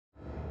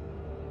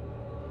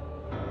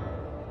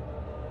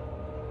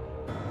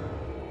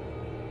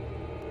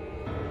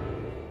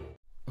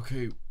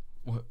Okay,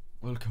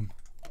 welcome.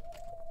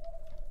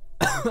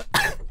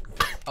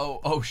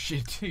 Oh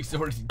shit, he's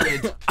already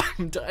dead.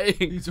 I'm dying.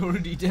 He's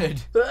already dead.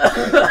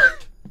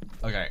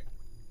 Okay.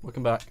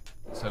 Welcome back.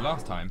 So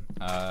last time,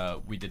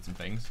 we did some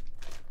things.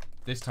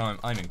 This time,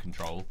 I'm in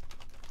control,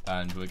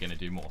 and we're gonna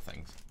do more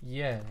things.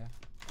 Yeah.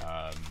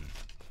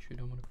 You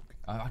don't want a cookie.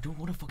 I don't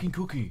want a fucking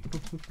cookie.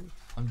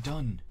 I'm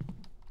done.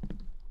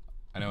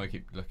 I know I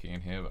keep looking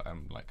in here, but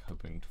I'm like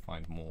hoping to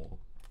find more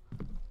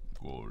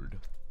gold.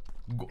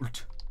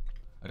 Gold.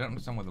 I don't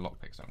understand why the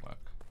lockpicks don't work.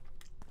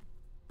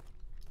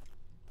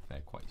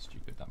 They're quite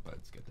stupid. That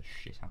bird scared the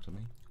shit out of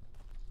me.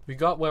 We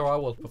got where I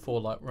was before,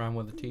 like around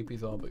where the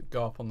teepees are, but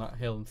go up on that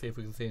hill and see if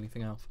we can see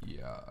anything else.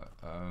 Yeah.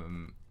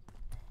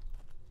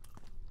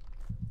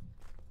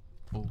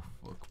 Oh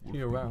fuck.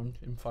 You're around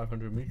in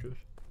 500 meters.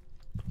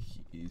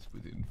 He is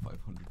within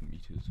 500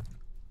 meters.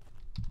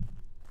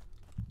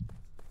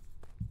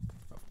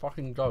 That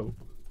fucking goat.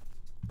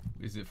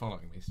 Is it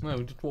following me still? No,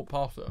 we just walked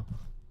past her.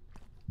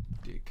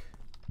 Dick.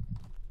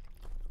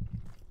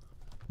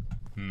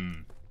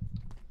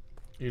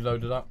 You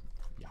loaded up?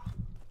 Yeah.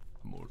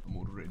 I'm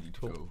all ready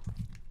to go.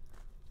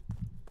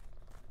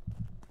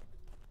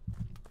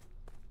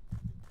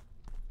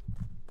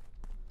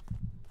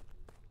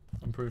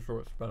 I'm pretty sure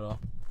it's sped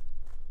up.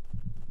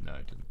 No,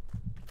 it didn't.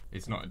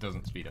 It's not. It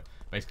doesn't speed up.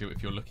 Basically,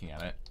 if you're looking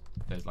at it,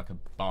 there's like a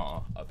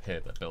bar up here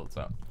that builds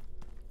up.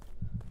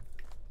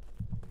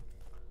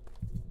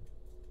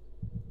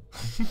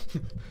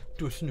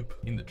 Do a snoop.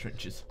 In the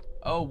trenches.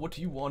 Oh, what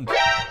do you want?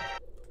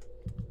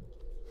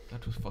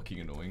 That was fucking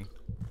annoying.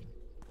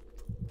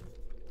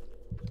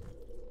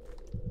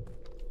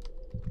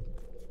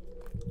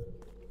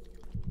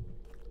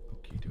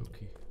 Okie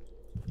dokie.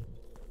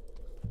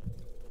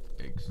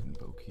 Eggs and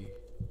bokeh.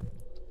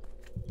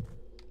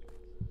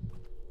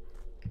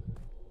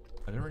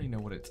 I don't really know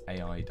what its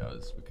AI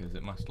does because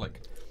it must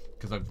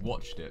because I've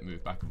watched it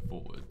move back and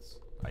forwards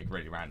like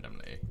really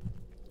randomly.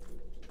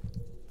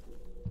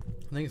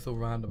 I think it's all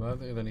random. I don't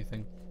think there's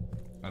anything.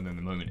 And then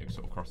the moment it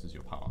sort of crosses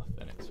your path,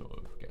 then it sort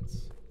of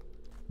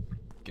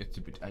gets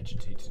a bit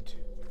agitated.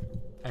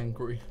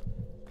 Angry.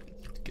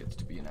 It gets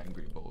to be an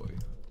angry boy.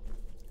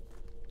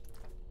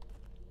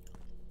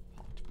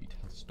 Heartbeat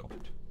has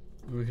stopped.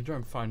 We can try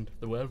and find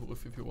the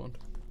werewolf if you want.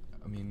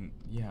 I mean,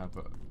 yeah,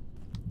 but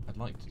I'd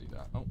like to do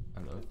that. Oh,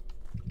 hello.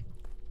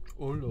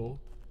 Oh no.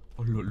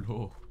 Oh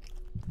lolo.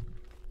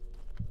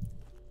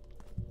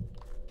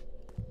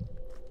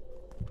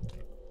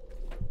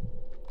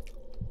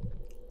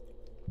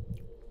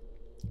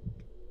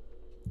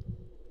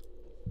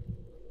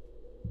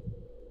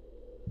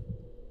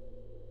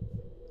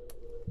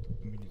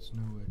 I mean, it's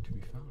nowhere to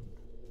be found.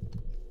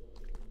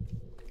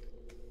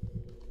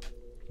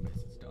 Unless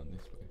it's down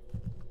this way.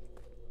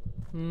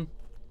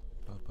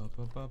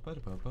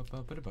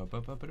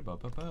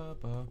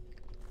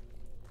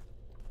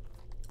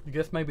 I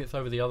guess maybe it's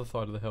over the other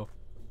side of the hill.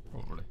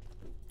 Probably.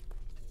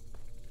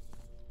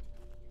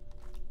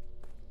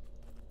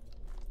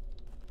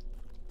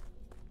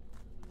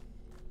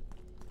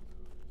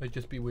 They'd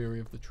just be weary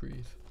of the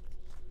trees.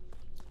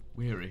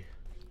 Weary?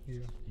 Yeah.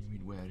 You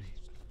mean wary?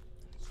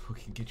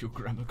 Fucking get your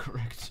grammar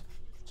correct.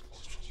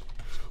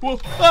 Whoa!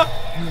 Ah!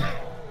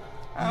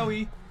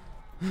 Owie!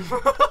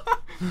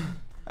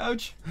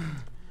 Ouch!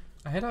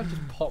 A headout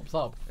just pops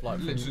up. Like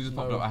Literally just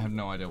popped up. I have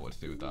no idea what to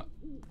do with that.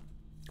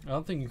 I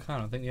don't think you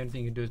can. I think the only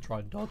thing you can do is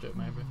try to dodge it,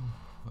 maybe.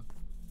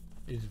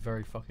 It's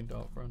very fucking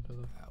dark around here,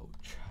 though.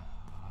 Ouch.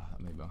 That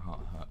made my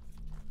heart hurt.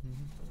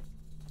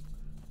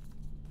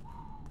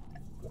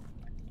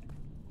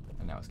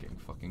 And now it's getting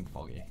fucking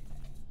foggy.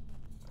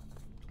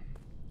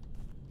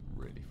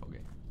 Really foggy.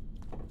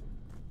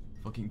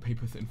 Fucking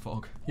paper thin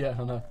fog. Yeah,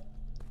 I know.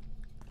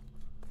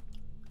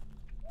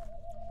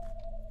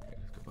 Okay,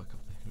 let's go back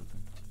up the hill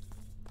then.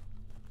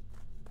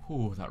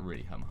 Oh, that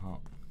really hurt my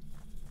heart.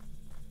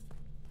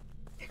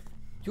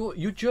 Your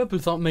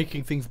gerbils aren't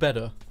making things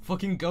better.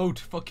 Fucking goat,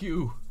 fuck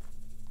you.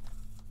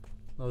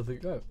 Oh, there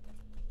you go.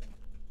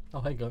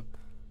 Oh, hey, goat.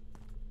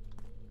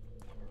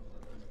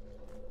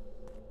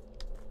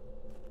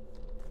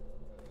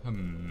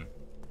 It'd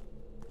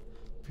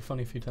be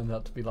funny if he turned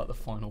out to be like the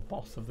final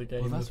boss of the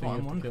game. Well, that's what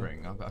I'm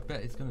wondering. I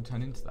bet it's going to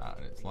turn into that,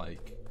 and it's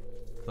like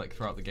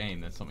throughout the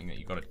game, there's something that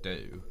you got to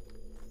do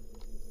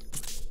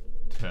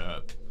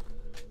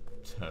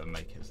to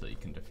make it so you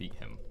can defeat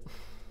him.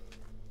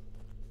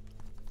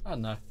 I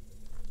don't know.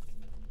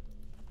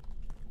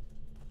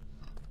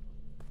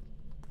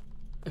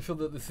 I feel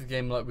that this is a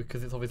game like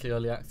because it's obviously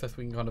early access,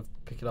 we can kind of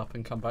pick it up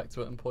and come back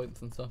to it in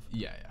points and stuff.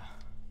 Yeah, yeah.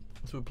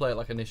 So we play it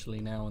like initially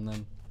now and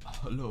then.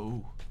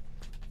 Hello.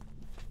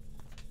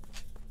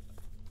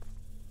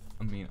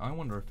 I mean, I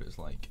wonder if it's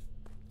like,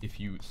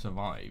 if you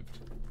survived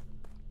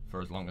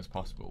for as long as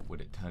possible, would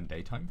it turn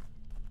daytime?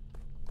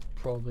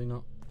 Probably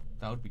not.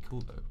 That would be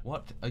cool though.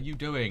 What are you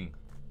doing?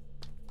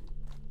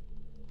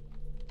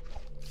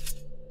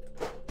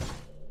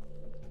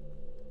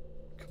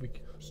 Can we...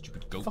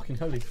 Stupid goat. Fucking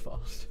holy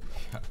fast.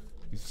 Yeah,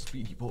 he's a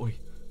speedy boy.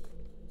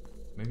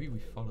 Maybe we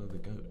follow the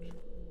goat.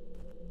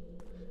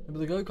 But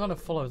the goat kind of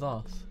follows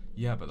us.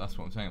 Yeah, but that's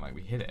what I'm saying. Like,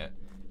 we hit it,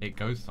 it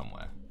goes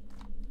somewhere.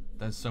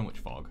 There's so much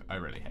fog. I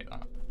really hate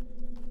that.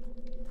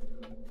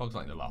 Fog's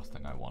like the last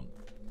thing I want.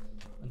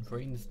 And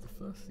rain is the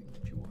first thing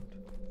that you want.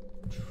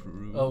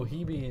 True. Oh,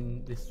 he be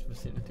in this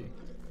vicinity.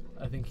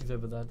 I think he's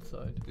over that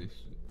side.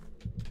 This.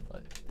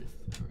 Like this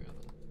area then.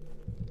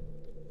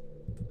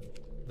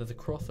 There's a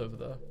cross over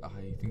there.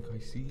 I think I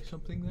see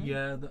something there.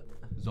 Yeah, that.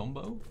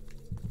 Zombo?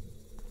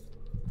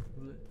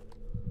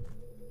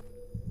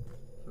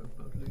 Sorry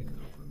about leaning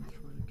over. I'm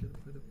trying to get a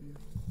better view.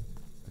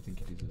 I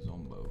think it is a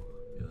zombo.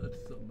 Yeah, that's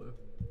Zombo.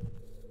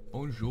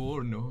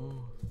 Buongiorno.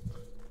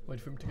 Wait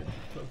for him to get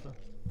closer.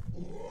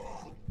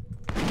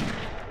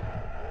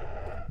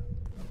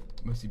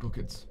 Mercy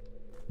buckets.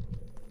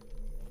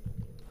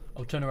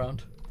 Oh, turn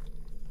around.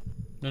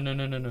 No,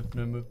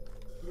 move.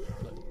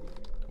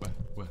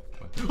 Where?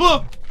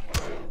 Ah!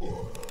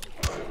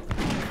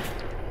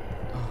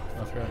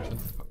 That's reaction.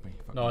 Fuck me.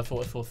 No, I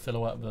thought I saw a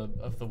silhouette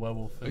of the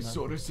werewolf. I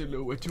saw the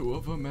silhouette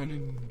of a man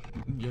in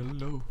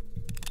yellow.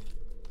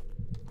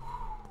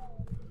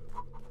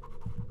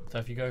 So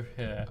if you go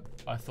here,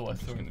 I thought I I'm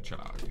saw. just gonna chill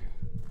out.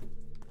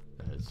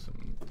 There's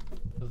some.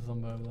 There's a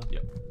zombie over there.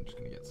 Yep. I'm just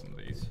gonna get some of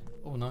these.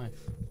 Oh,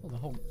 nice. Oh, the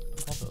whole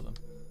lot of them.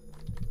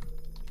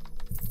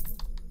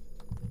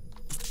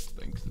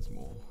 Thanks. There's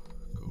more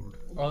gold.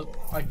 Oh,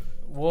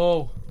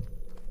 whoa.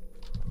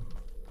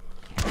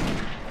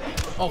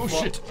 Oh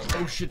shit!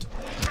 Oh shit!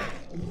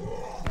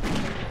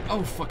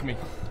 Oh fuck me!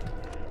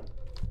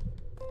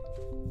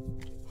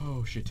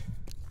 Oh shit!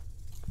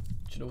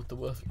 Do you know what the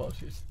worst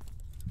part is?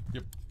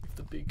 Yep. If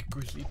the big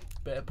grizzly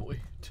bear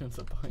boy turns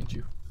up behind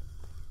you.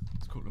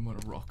 Let's call him on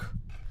a rock.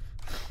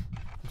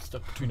 I'm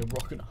stuck between a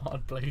rock and a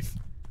hard place.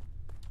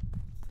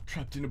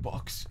 Trapped in a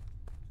box.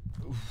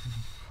 Don't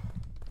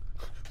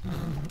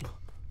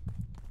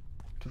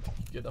think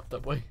you can get up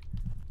that way.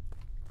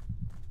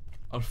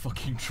 I'll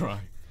fucking try.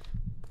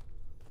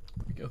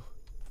 Here we go.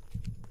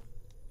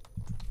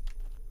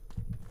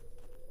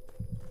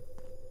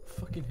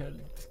 Fucking hell,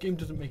 this game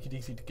doesn't make it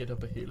easy to get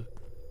up a hill.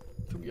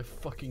 It's only a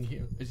fucking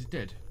hill. Is it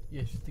dead?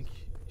 Yes, I think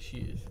she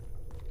is.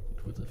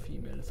 It was a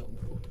female zombie.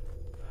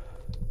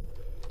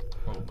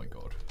 Oh my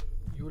god.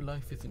 Your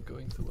life isn't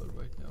going so well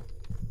right now.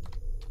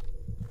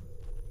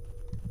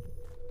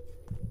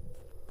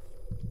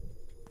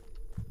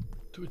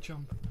 Do a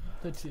jump.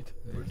 That's it.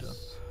 We're done.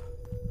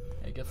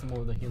 Hey, get some more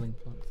of the healing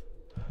plants.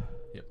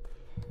 Yep.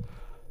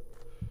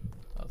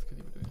 That's because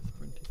you were doing a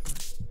sprinty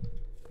sprint.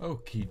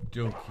 Okie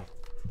dokie.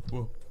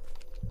 Whoa.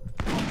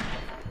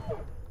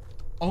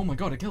 Oh my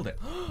god, I killed it.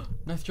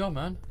 Nice job,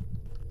 man.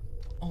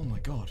 Oh my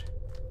god.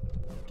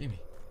 Gimme.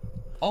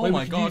 Oh Wait,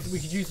 my god. we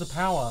could use the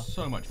power.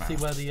 So much See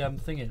power. where the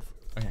thing is.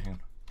 Okay, hang on.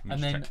 Let me And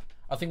just then check.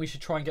 I think we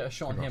should try and get a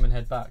shot on Forgot. him and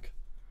head back.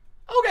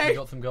 Okay. We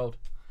got some gold.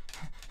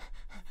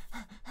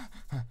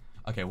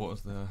 Okay, what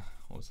was the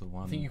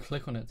one I think you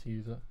click on it to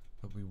use it.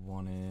 that we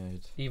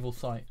wanted? Evil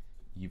sight.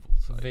 Evil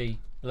side. V.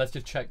 Let's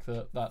just check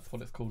that that's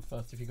what it's called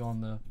first. If you go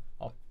on the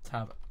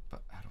tab.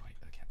 But how do I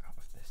get out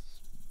of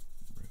this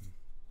room?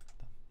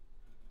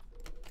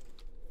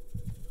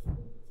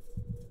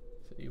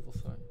 It's evil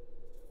sight.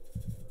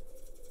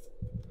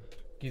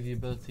 Give the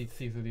ability to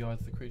see through the eyes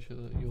of the creature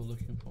that you're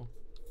looking for.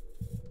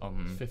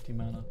 50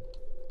 mana.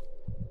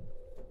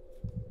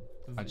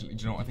 Actually,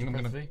 do you know what? I think I'm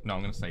Press gonna. V? No,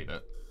 I'm gonna save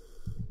it.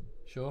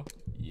 Sure.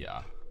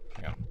 Yeah.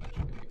 Hang on.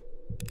 Actually,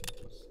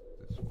 what's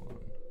this one?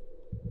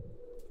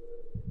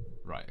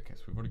 Right. Okay.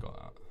 So we've already got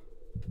that.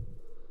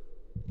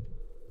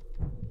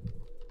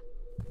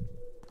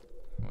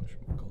 How much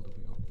gold have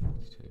we got?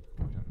 42. Oh,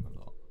 we don't have a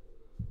lot.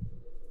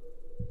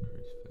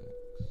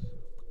 Crucifix.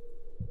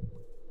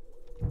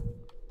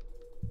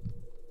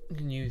 You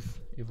can use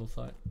evil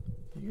sight.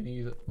 You're gonna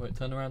use it. Wait,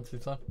 turn around to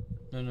the side.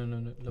 No, a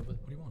little bit.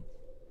 What do you want?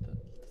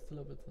 Just a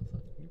little bit to the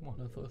side. What do you want?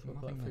 No, I thought it was a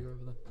black Nothing figure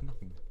over there.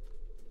 Nothing.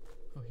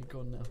 Oh, he's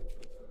gone now.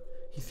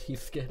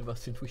 He's scared of us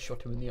since we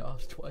shot him in the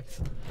arse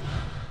twice.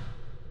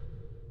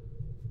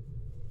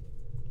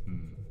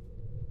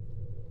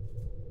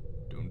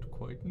 Don't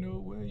quite know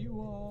where you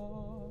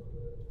are.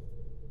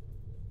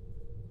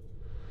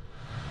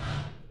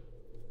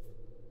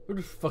 We're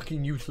just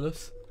fucking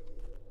useless.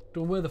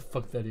 Don't know where the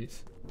fuck that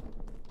is.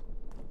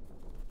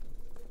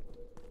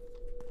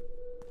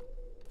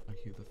 I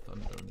hear the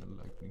thunder and the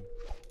lightning.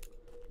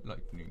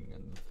 Lightning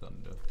and the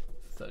thunder.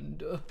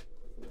 Thunder.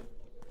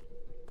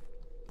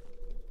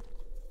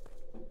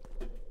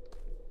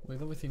 Well,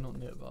 he's obviously not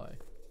nearby.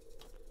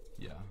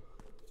 Yeah.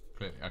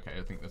 Clearly. Okay,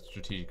 I think the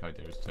strategic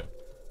idea is to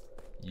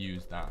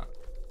use that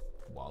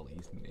while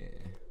he's near.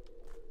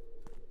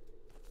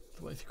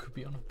 Otherwise, he could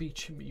be on a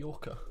beach in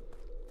Mallorca.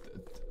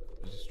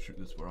 This is true.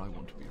 That's where I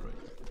want to be, right?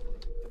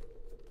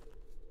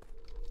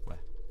 Where?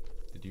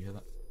 Did you hear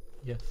that?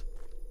 Yes.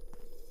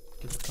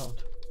 Get the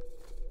card.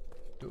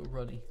 Do a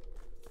runny.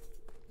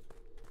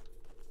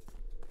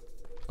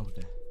 Oh,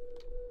 there.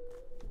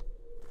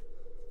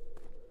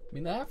 I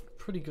mean, they have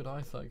pretty good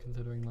eyesight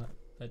considering that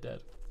they're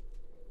dead.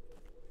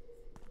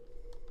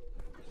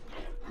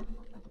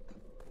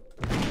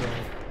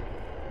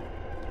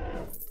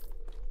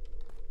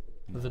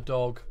 There's a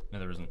dog. No,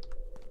 there isn't.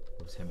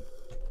 It was him.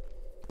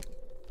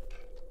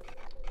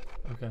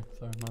 Okay,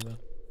 sorry, my bad.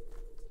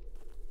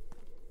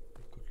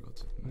 Got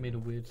lots of Made a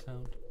weird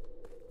sound.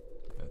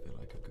 Yeah, they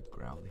like a good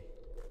growly.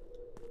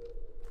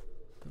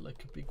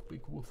 Like a big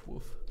woof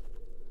woof.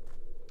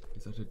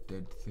 Is that a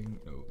dead thing?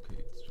 No, okay,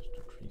 it's just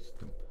a tree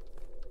stump.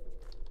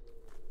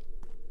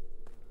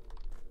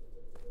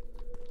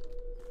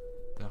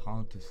 They're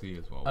hard to see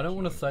as well. I don't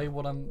want to say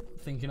what I'm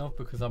thinking of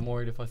because I'm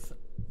worried if I.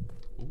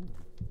 Ooh.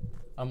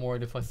 I'm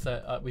worried if I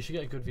set. We should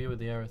get a good view of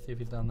the area. See if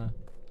he's down there.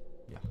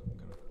 Yeah, I'm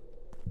gonna.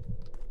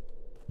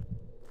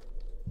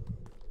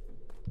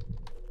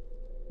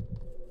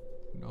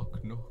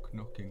 Knock, knock,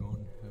 knocking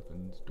on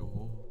heaven's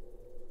door.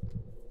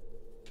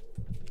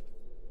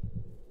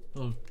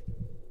 Oh,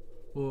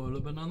 a little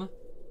banana.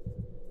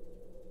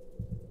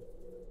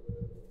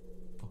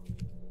 Oh.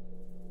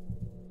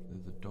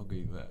 There's a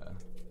doggy there.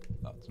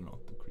 That's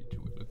not the creature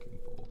we're looking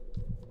for.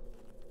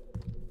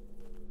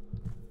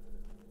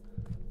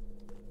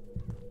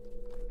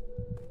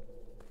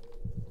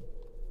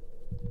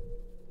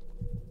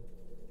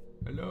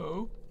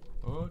 Hello?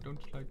 Oh, don't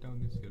slide down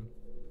this hill.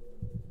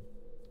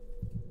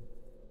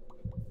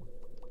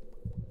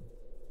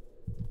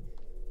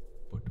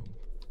 Bottom.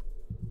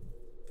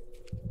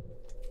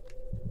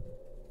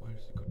 Why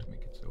has it got to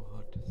make it so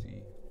hard to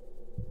see?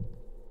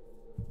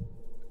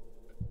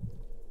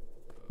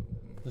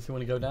 Does he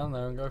want to go down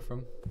there and go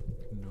from?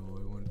 No,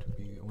 I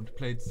want to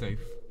play it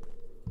safe.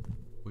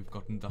 We've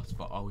gotten thus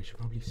far. Oh, we should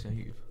probably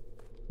save.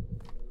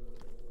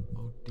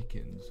 Oh,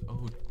 Dickens.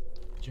 Oh,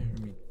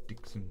 Jeremy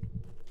Dixon.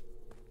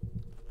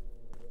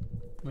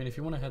 I mean, if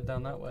you want to head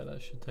down that way,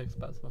 that should take us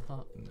back to the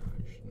hut. No,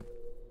 I shouldn't.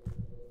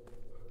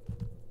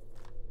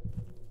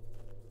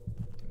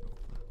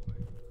 Not that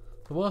way.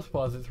 The worst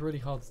part is it's really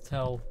hard to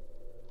tell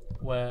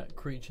where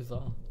creatures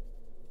are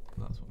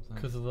That's what I'm saying.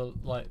 because of the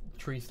like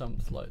tree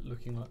stumps like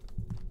looking like.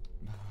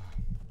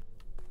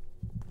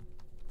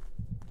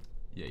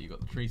 Yeah, you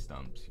got the tree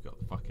stumps, you got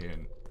the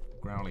fucking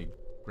growly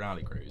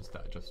crows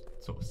that just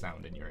sort of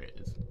sound in your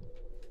ears.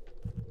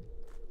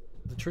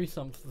 The tree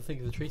stumps. The thing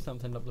is, the tree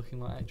stumps end up looking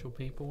like actual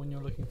people when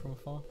you're looking from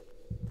afar.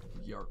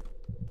 Yarp.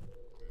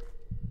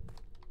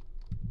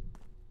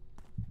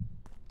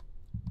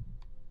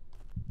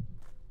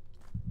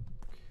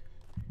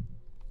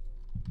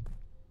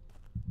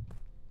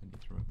 I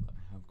need to remember that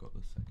I have got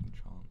the second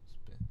chance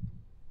bit.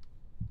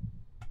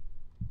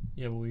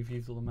 Yeah, well, we've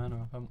used all the mana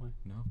up, haven't we?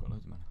 No, I've got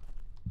loads of mana.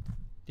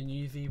 Didn't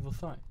you use the evil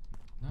sight?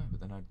 No, but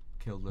then I'd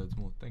killed loads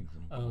more things.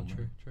 And I've got Oh, more true,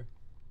 mana. true.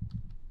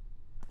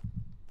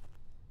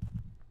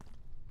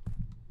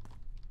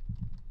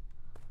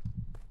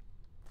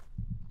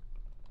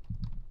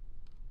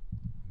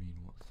 I mean,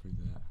 what's through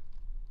there?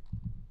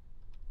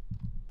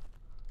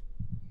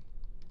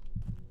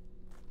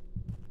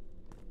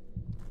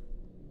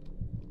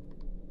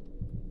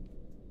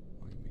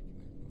 Why are you making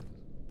those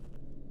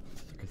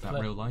noises? Is that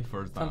real life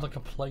or is that? Sounds like a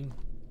plane.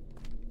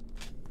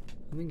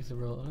 I think it's a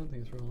real. I don't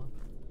think it's real life.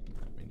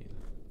 No, me neither.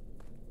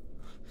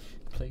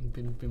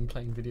 Been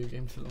playing video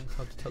games so long. It's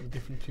hard to tell the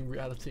difference between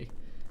reality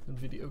and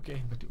video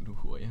game. I don't know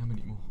who I am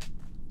anymore.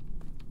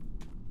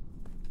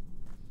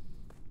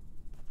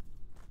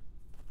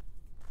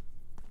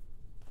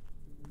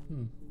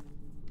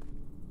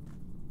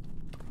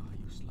 Ah,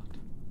 you slut.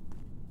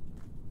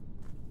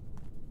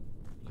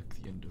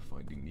 Like the end of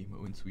Finding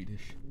Nemo in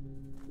Swedish.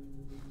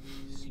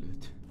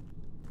 Slut.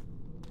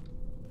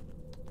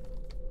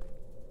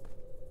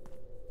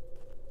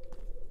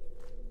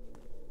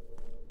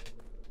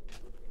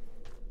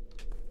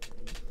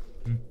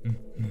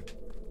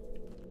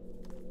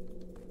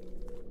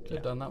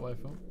 Head down that way,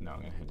 Phil. No,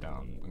 I'm gonna head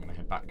down. I'm gonna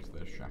head back to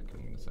the shack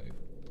and I'm gonna save.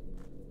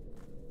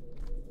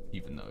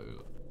 Even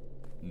though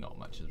not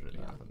much has really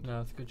happened. No,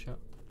 that's a good shot.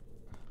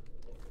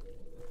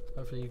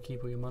 Hopefully you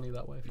keep all your money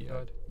that way if you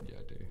died. Yeah,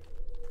 I do.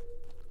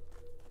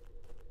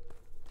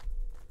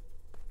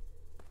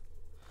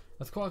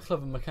 That's quite a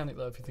clever mechanic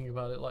though if you think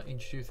about it, like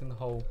introducing the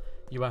whole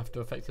you have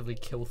to effectively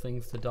kill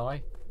things to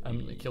die.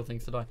 Kill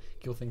things to die,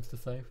 kill things to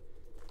save.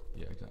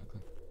 Yeah, exactly.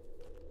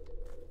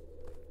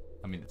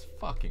 I mean, it's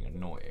fucking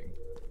annoying.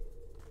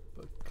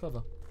 But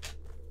clever.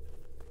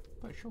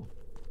 But sure.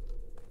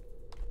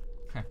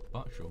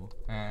 But sure.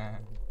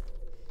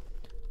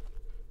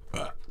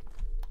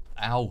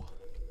 Ow.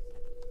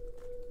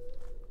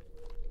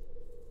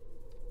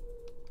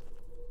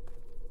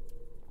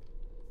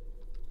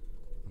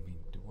 I mean,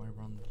 do I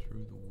run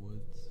through the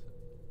woods?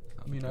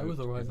 I mean, I was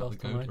alright last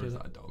time I did Is it.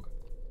 that a dog?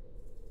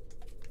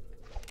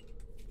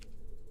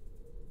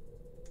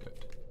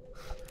 Goat.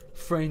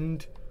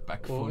 Friend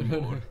Back or for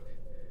more.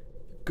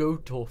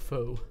 goat or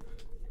foe.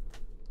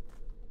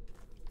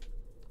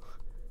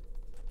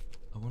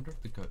 I wonder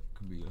if the goat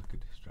can be like a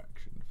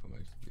distraction for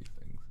most of these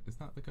things. Is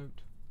that the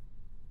goat?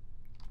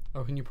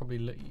 Or can you probably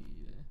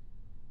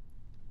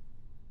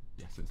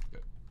Yes, it's the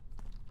goat.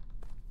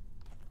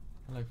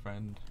 Hello,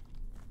 friend.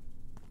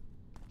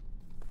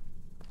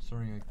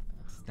 Sorry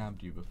I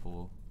stabbed you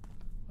before.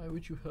 Why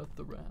would you hurt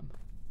the ram?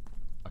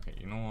 Okay,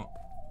 you know what?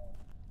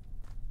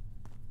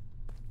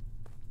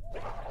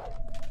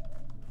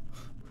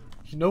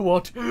 You know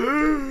what?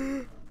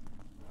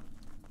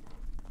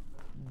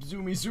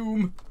 Zoomy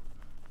zoom.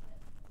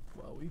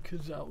 Wowie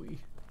kazowie.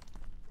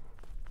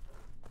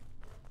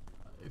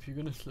 If you're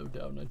gonna slow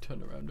down, I'd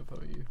turn around if I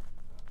were you.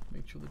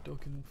 Make sure the dog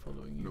isn't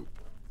following you. Nope.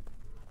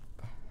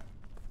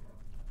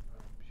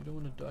 You don't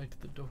want to die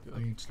to the doggo. I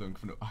ain't slowing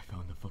for no. I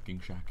found the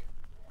fucking shack.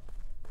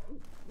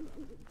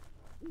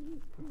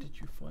 Did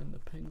you find the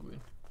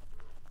penguin?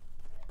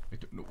 I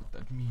don't know what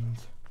that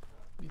means.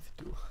 Neither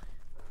do I.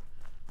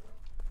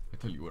 I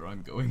tell you where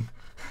I'm going.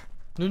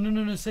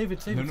 No, save it,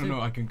 save it.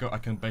 No, I can go. I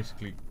can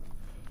basically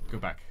go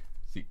back.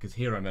 See, because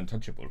here I'm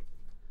untouchable.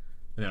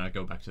 And then I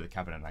go back to the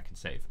cabin and I can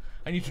save.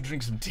 I need to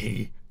drink some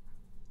tea.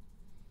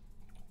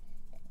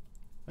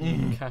 And you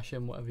can cash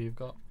in whatever you've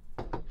got.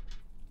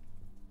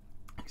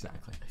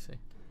 Exactly. I see.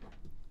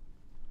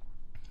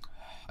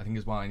 I think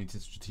is why I need to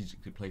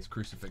strategically place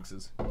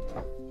crucifixes.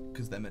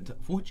 Because they're meant to.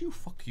 Would you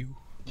fuck you?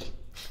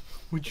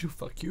 Would you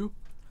fuck you?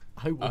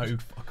 I would. I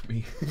would fuck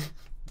me.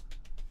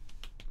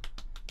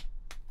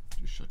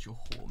 Just shut your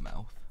whore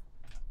mouth.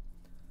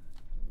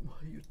 Why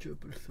are you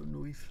gerbil so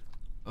noisy?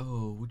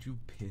 Oh, would you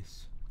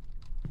piss?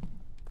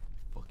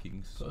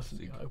 Fucking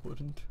Personally, sausage. I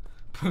wouldn't.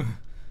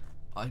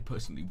 I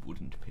personally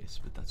wouldn't piss,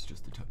 but that's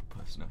just the type of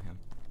person I am.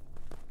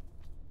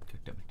 God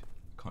damn it.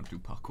 Can't do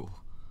parkour.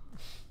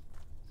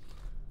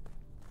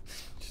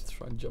 Just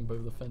try and jump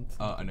over the fence.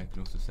 And I can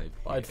also save.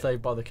 I'd say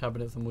by the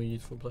cabinet's a more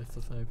useful place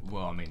to save.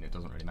 Well, I mean, it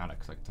doesn't really matter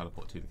because I can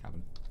teleport to the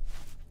cabin.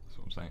 That's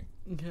what I'm saying.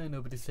 Okay,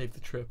 nobody saved the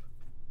trip.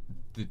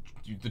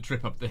 The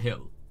trip up the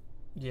hill.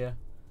 Yeah.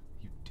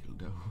 You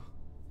dildo.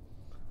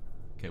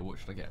 Okay, what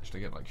should I get? Should I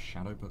get like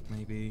Shadow Book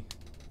maybe?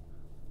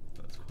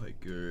 That's quite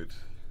good.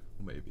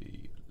 Or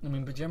maybe. I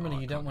mean, but generally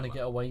you don't want to get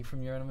get away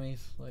from your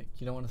enemies. Like,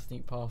 you don't want to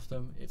sneak past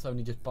them. It's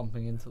only just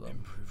bumping into them.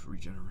 Improve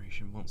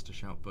regeneration, Monster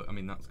Shout, but I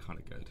mean that's kind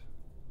of good.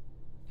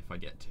 If I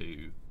get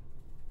to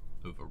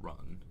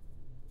overrun.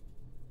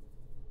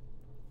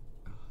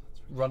 Oh,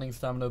 that's really Running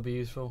stamina would be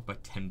useful.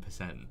 But 10%,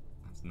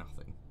 that's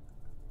nothing.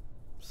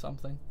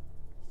 Something.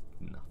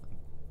 Nothing.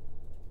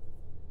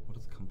 What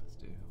does the compass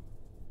do?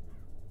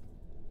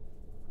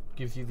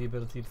 Gives you the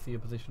ability to see your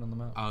position on the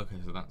map. Oh, okay,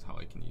 so that's how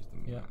I can use the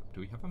map. Yeah.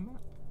 Do we have a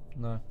map?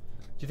 No. Do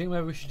you think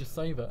maybe we should just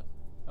save it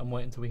and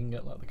wait until we can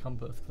get like the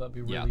compass? Because that'd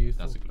be really Yeah,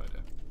 useful. that's a good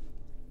idea.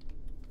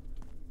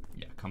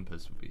 Yeah,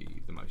 compass would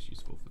be the most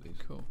useful for these.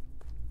 Cool.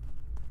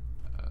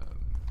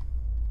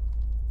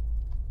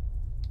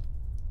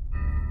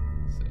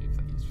 Save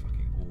that use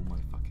fucking all my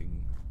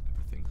fucking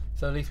everything.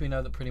 So at least we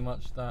know that pretty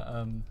much that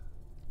How can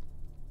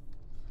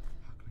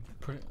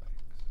I get lockpicks?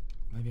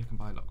 Maybe I can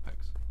buy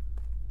lockpicks.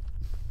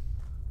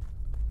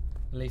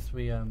 at least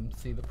we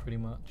see that pretty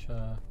much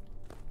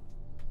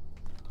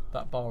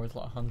that bar is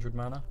like 100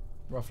 mana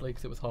roughly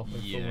because it was halfway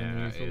full when Yeah,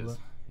 you it used all is.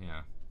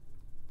 Yeah.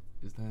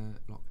 Is there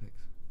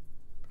lockpicks?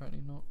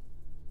 Apparently not.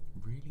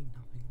 Really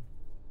nothing.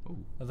 Oh,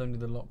 There's only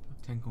the lock.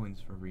 10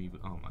 coins for a reboot.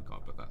 Oh my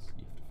god, but that's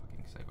you have to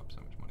fucking save up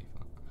so much money for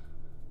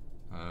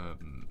that.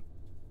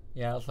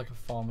 Yeah, it's like a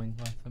farming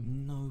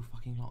item. No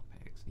fucking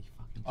lockpicks. You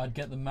fucking. I'd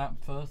get the map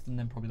first and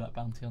then probably that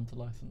bounty hunter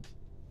license.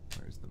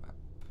 Where is the map?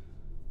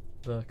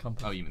 The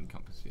compass. Oh, you mean the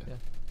compass? Yeah. Yeah.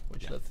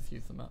 Which Yeah. lets us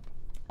use the map.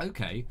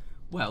 Okay.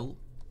 Well,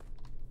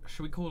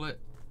 should we call it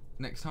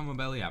next time we're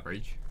barely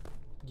average?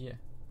 Yeah.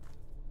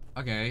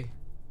 Okay.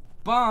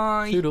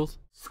 Bye. Toodles.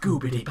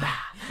 Scoobity ba,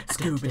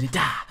 scoobity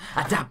da,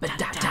 a da ba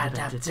da da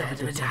da da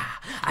da da,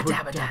 a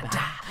da ba da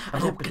da, a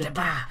da ba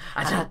da,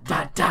 a da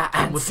ba da,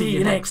 and we'll see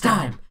you next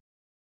time.